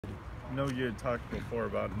know you had talked before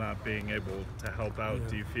about not being able to help out. Yeah.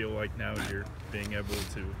 Do you feel like now you're being able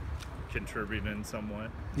to contribute in some way?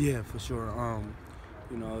 Yeah, for sure.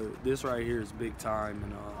 You know, this right here is big time,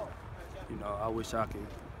 and you know, I wish I could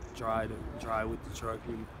drive with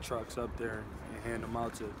the trucks up there and hand them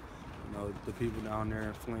out to, you know, the people down there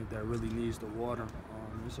in Flint that really needs the water.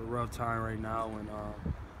 It's a rough time right now, and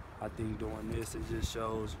I think doing this, it just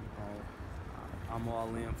shows I'm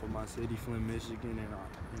all in for my city, Flint, Michigan,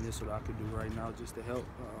 and this is what I could do right now just to help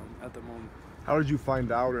at the moment. How did you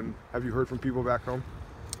find out, and have you heard from people back home?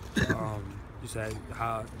 You say,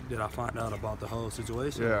 how did I find out about the whole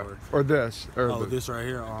situation? Yeah, or this. Or this right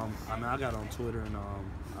here. I mean, I got on Twitter, and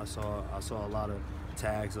I saw a lot of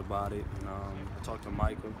tags about it, and I talked to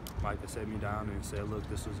Micah. Micah set me down and said, look,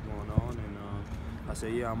 this is going on, and I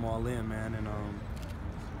said, yeah, I'm all in, man, and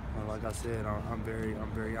like I said, I'm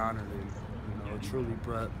very honored, and you know, a truly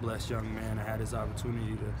blessed young man. I had this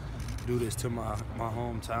opportunity to do this to my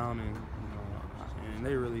hometown, and and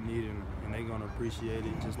they really need it, and they're gonna appreciate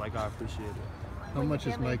it just like I appreciate it. How much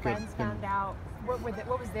is Micah? Friends found out. What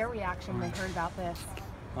was their reaction when they heard about this?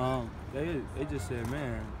 They just said,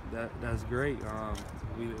 man, that's great.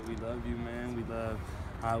 We love you, man. We love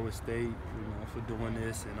Iowa State, you know, for doing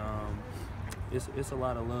this, and it's a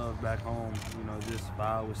lot of love back home, you know, just for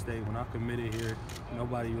Iowa State. When I committed here,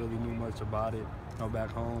 nobody really knew much about it, you know,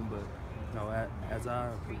 back home, but you know, as I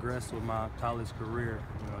progressed with my college career,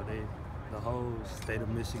 you know, the whole state of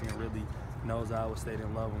Michigan really knows Iowa State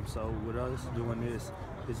and love them. So with us doing this,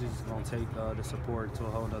 it's just gonna take the support to a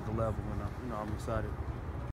whole nother level, and you know, I'm excited.